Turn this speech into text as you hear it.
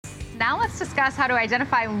Now let's discuss how to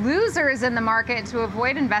identify losers in the market to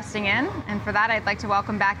avoid investing in. And for that, I'd like to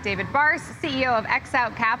welcome back David Barse, CEO of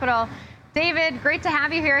Xout Capital. David, great to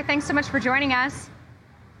have you here. Thanks so much for joining us.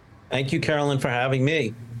 Thank you, Carolyn, for having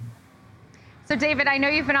me. So David, I know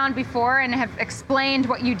you've been on before and have explained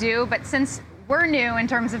what you do, but since we're new in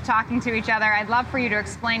terms of talking to each other, I'd love for you to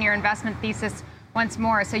explain your investment thesis once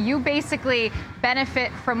more. So you basically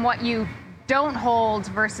benefit from what you don't hold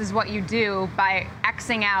versus what you do by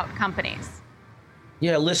Xing out companies.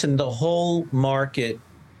 Yeah, listen, the whole market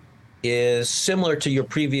is similar to your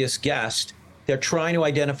previous guest. They're trying to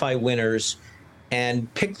identify winners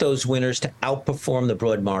and pick those winners to outperform the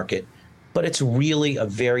broad market. But it's really a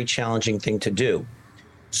very challenging thing to do.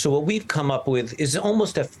 So what we've come up with is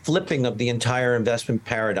almost a flipping of the entire investment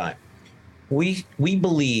paradigm. We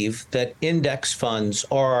believe that index funds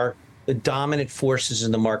are the dominant forces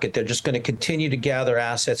in the market. They're just going to continue to gather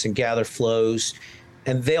assets and gather flows,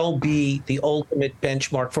 and they'll be the ultimate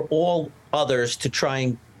benchmark for all others to try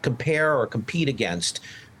and compare or compete against.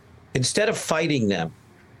 Instead of fighting them,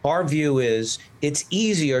 our view is it's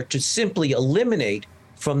easier to simply eliminate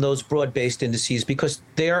from those broad-based indices because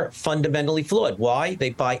they're fundamentally flawed. Why? They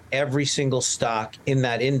buy every single stock in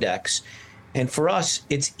that index. And for us,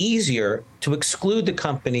 it's easier to exclude the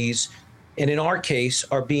companies, and in our case,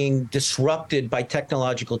 are being disrupted by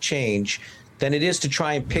technological change than it is to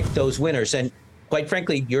try and pick those winners. And quite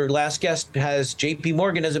frankly, your last guest has JP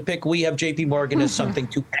Morgan as a pick. We have JP Morgan as something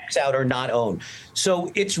to X out or not own. So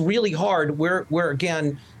it's really hard. We're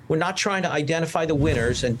not trying to identify the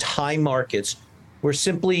winners and time markets. We're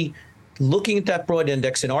simply looking at that broad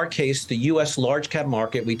index. In our case, the U.S. large cap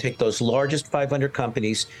market, we take those largest 500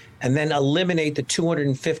 companies and then eliminate the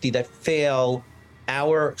 250 that fail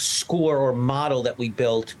our score or model that we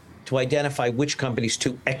built to identify which companies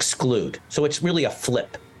to exclude. So it's really a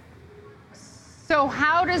flip. So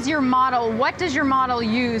what does your model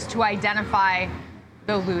use to identify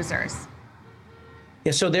the losers?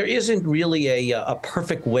 Yeah, so there isn't really a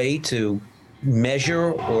perfect way to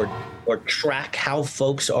measure or track how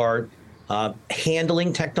folks are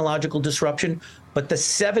handling technological disruption, but the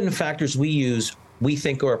 7 factors we use, we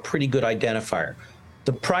think are a pretty good identifier.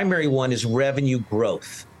 The primary one is revenue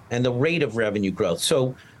growth and the rate of revenue growth.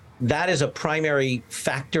 So that is a primary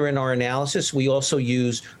factor in our analysis. We also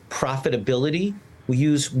use profitability. We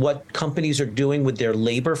use what companies are doing with their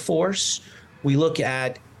labor force. We look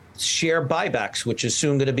at share buybacks, which is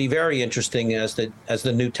soon going to be very interesting as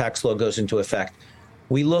the new tax law goes into effect.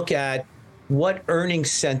 We look at what earnings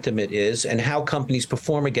sentiment is and how companies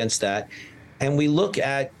perform against that. And we look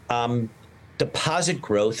at deposit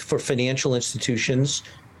growth for financial institutions,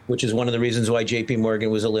 which is one of the reasons why JP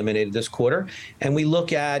Morgan was eliminated this quarter. And we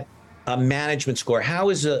look at a management score. How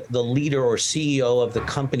is the leader or CEO of the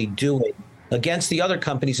company doing against the other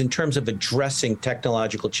companies in terms of addressing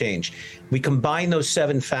technological change? We combine those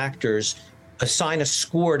 7 factors, assign a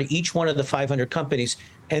score to each one of the 500 companies,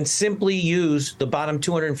 and simply use the bottom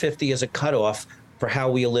 250 as a cutoff for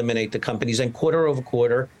how we eliminate the companies. And quarter over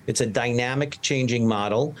quarter, it's a dynamic changing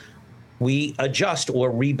model. We adjust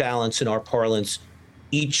or rebalance in our parlance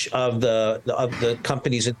each of the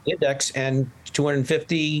companies in the index, and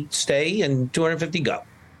 250 stay and 250 go.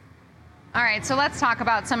 All right, so let's talk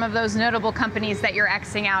about some of those notable companies that you're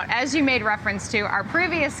Xing out. As you made reference to, our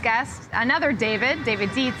previous guest, another David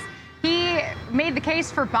Dietz, he made the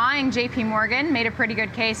case for buying JP Morgan, made a pretty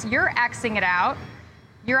good case. You're Xing it out.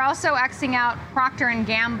 You're also Xing out Procter &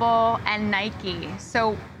 Gamble and Nike.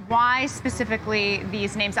 So why specifically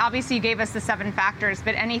these names? Obviously, you gave us the 7 factors,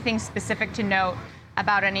 but anything specific to note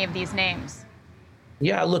about any of these names?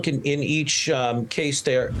 Yeah, look, in each case,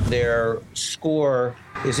 their score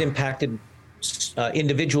is impacted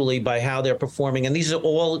individually by how they're performing. And these are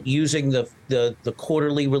all using the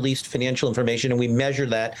quarterly released financial information, and we measure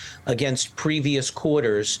that against previous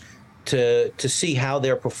quarters to see how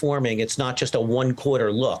they're performing. It's not just a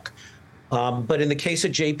 1-quarter look. But in the case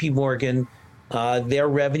of JP Morgan, their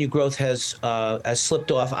revenue growth has slipped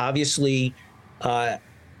off. Obviously,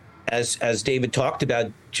 as David talked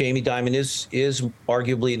about, Jamie Dimon is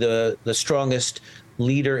arguably the strongest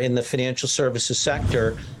leader in the financial services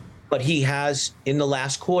sector, but he has, in the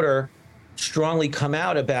last quarter, strongly come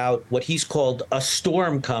out about what he's called a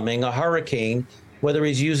storm coming, a hurricane, whether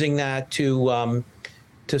he's using that to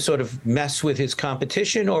sort of mess with his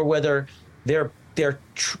competition or whether they're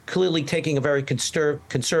clearly taking a very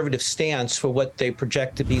conservative stance for what they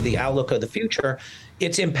project to be the outlook of the future.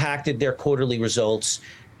 It's impacted their quarterly results.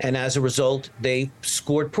 And as a result, they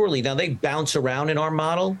scored poorly. Now, they bounce around in our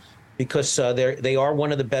model because they are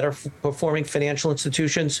one of the better performing financial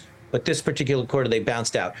institutions. But this particular quarter, they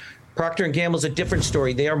bounced out. Procter & Gamble is a different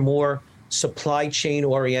story. They are more supply chain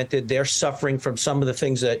oriented. They're suffering from some of the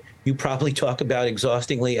things that you probably talk about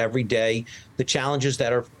exhaustingly every day, the challenges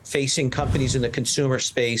that are facing companies in the consumer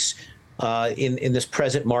space in this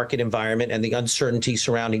present market environment and the uncertainty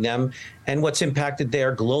surrounding them, and what's impacted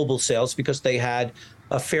their global sales because they had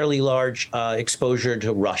a fairly large exposure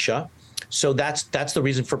to Russia. So that's the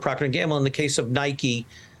reason for Procter & Gamble. In the case of Nike,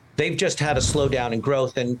 they've just had a slowdown in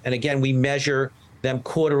growth. And again, we measure them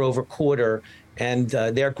quarter over quarter, and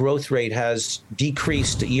their growth rate has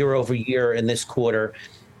decreased year over year in this quarter,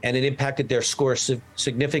 and it impacted their score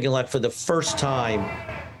significantly for the first time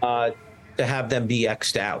to have them be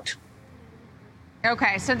X'd out.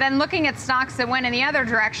 Okay, so then looking at stocks that went in the other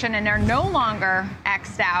direction and are no longer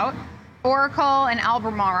X'd out, Oracle and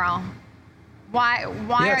Albemarle, why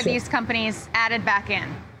are these companies added back in?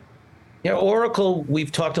 Yeah, Oracle,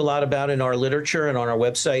 we've talked a lot about in our literature and on our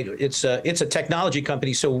website. It's a technology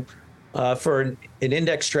company. So for an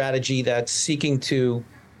index strategy that's seeking to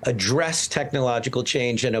address technological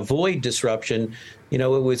change and avoid disruption, it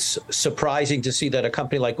was surprising to see that a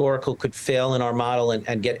company like Oracle could fail in our model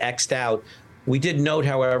and get X'd out. We did note,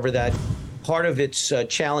 however, that part of its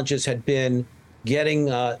challenges had been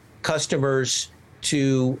getting customers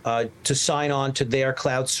to sign on to their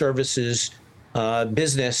cloud services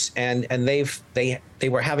business, and they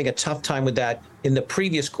were having a tough time with that in the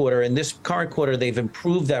previous quarter. In this current quarter, they've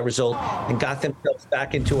improved that result and got themselves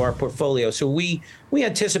back into our portfolio. So we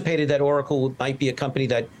anticipated that Oracle might be a company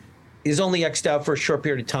that is only X'd out for a short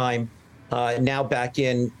period of time, now back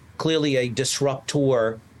in, clearly a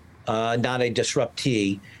disruptor, not a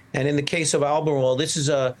disruptee. And in the case of Albemarle, this is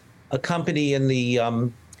a company in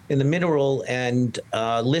the mineral and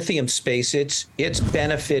lithium space. It's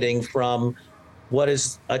benefiting from what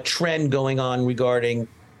is a trend going on regarding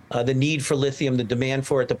the need for lithium, the demand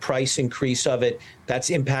for it, the price increase of it. That's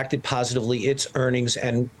impacted positively its earnings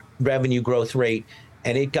and revenue growth rate,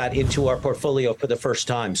 and it got into our portfolio for the first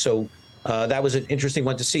time. So that was an interesting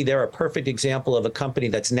one to see. They're a perfect example of a company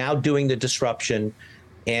that's now doing the disruption.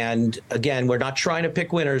 And again, we're not trying to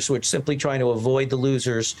pick winners. We're simply trying to avoid the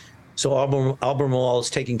losers. So Albemarle is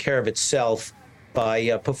taking care of itself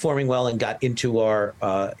by performing well and got into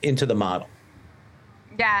the model.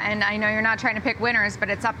 Yeah, and I know you're not trying to pick winners, but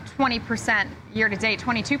it's up 20% year to date,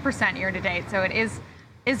 22% year to date. So it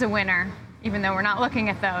is a winner, even though we're not looking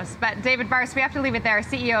at those. But David Barse, we have to leave it there,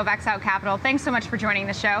 CEO of X Out Capital. Thanks so much for joining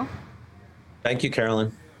the show. Thank you,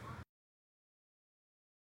 Carolyn.